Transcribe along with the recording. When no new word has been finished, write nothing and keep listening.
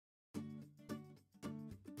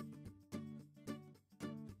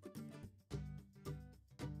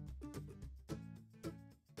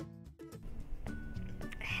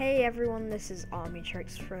Hey everyone, this is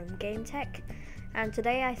Armytrix from GameTech, and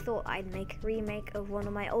today I thought I'd make a remake of one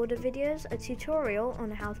of my older videos, a tutorial on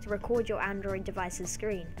how to record your Android device's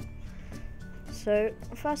screen. So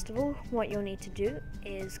first of all, what you'll need to do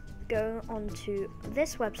is go onto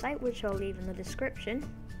this website, which I'll leave in the description,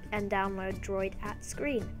 and download Droid at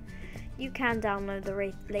Screen. You can download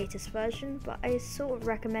the latest version, but I sort of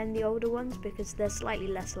recommend the older ones because they're slightly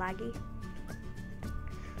less laggy.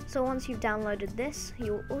 So once you've downloaded this,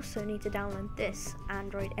 you'll also need to download this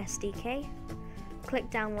Android SDK.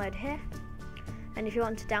 Click download here, and if you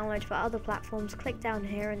want to download for other platforms, click down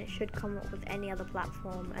here and it should come up with any other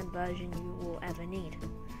platform and version you will ever need.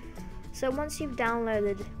 So once you've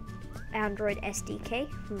downloaded Android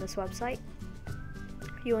SDK from this website,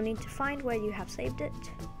 you'll need to find where you have saved it.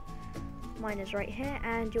 Mine is right here,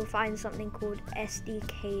 and you'll find something called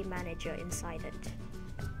SDK Manager inside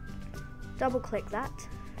it. Double click that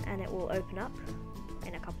and it will open up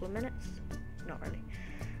in a couple of minutes. Not really.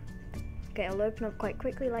 Okay, it'll open up quite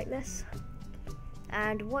quickly like this.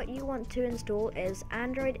 And what you want to install is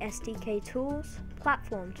Android SDK tools,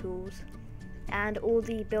 platform tools, and all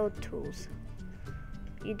the build tools.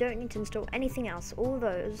 You don't need to install anything else. All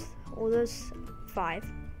those 5,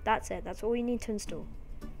 that's it. That's all you need to install.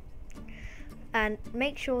 And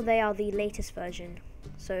make sure they are the latest version.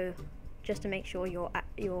 So just to make sure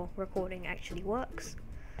your recording actually works.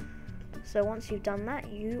 So once you've done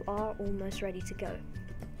that, you are almost ready to go.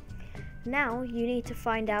 Now you need to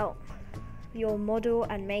find out your model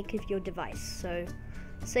and make of your device. So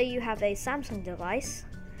say you have a Samsung device,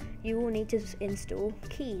 you will need to install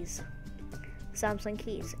Keys. Samsung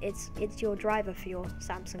Keys, it's your driver for your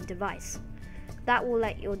Samsung device. That will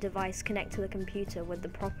let your device connect to the computer with the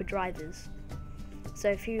proper drivers. So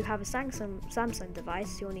if you have a Samsung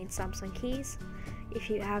device, you'll need Samsung Keys. If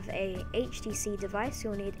you have a HTC device,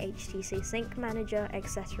 you'll need HTC Sync Manager,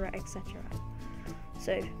 etc, etc.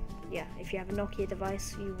 So yeah, if you have a Nokia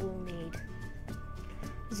device, you will need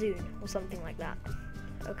Zune or something like that.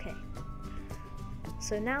 Okay,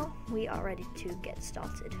 so now we are ready to get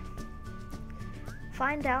started.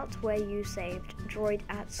 Find out where you saved Droid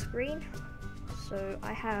at Screen. So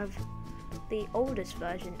I have the oldest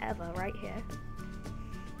version ever right here.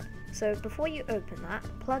 So before you open that,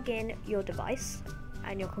 plug in your device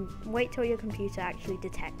and wait till your computer actually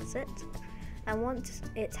detects it. And once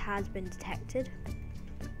it has been detected,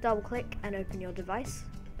 double click and open your device.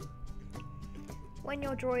 When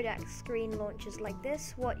your Droid at Screen launches like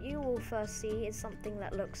this, what you will first see is something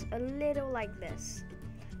that looks a little like this.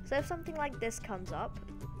 So if something like this comes up,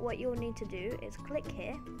 what you'll need to do is click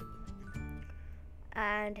here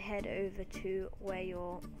and head over to where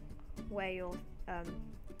your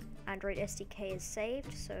Android SDK is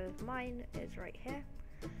saved. So mine is right here.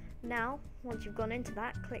 Now once you've gone into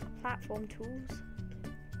that, click platform tools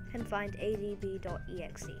and find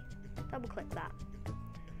adb.exe. Double click that,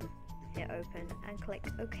 hit open and click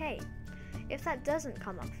OK. If that doesn't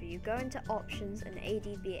come up for you, go into options and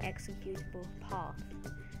adb executable path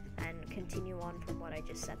and continue on from what I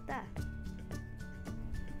just said there.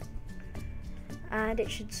 And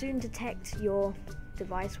it should soon detect your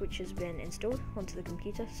device which has been installed onto the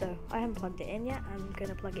computer. So I haven't plugged it in yet. I'm going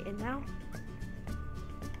to plug it in now.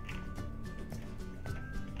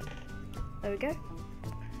 There we go.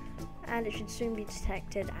 And it should soon be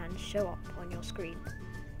detected and show up on your screen.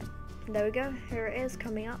 There we go. Here it is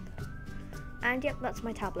coming up. And yep, that's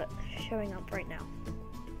my tablet showing up right now.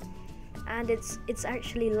 And it's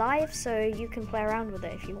actually live, so you can play around with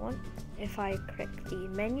it if you want. If I click the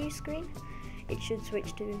menu screen, it should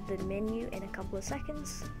switch to the menu in a couple of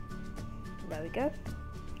seconds. There we go.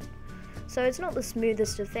 So it's not the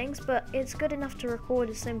smoothest of things, but it's good enough to record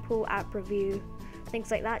a simple app review, things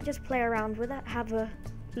like that. Just play around with it, have a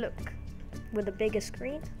look with a bigger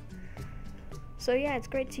screen. So yeah, it's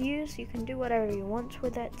great to use. You can do whatever you want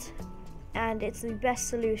with it, and it's the best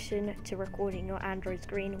solution to recording your Android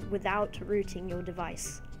screen without rooting your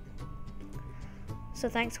device. So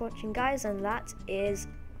thanks for watching, guys, and that is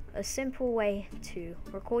a simple way to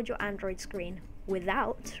record your Android screen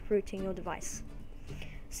without rooting your device.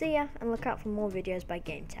 See ya, and look out for more videos by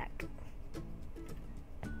GameTech.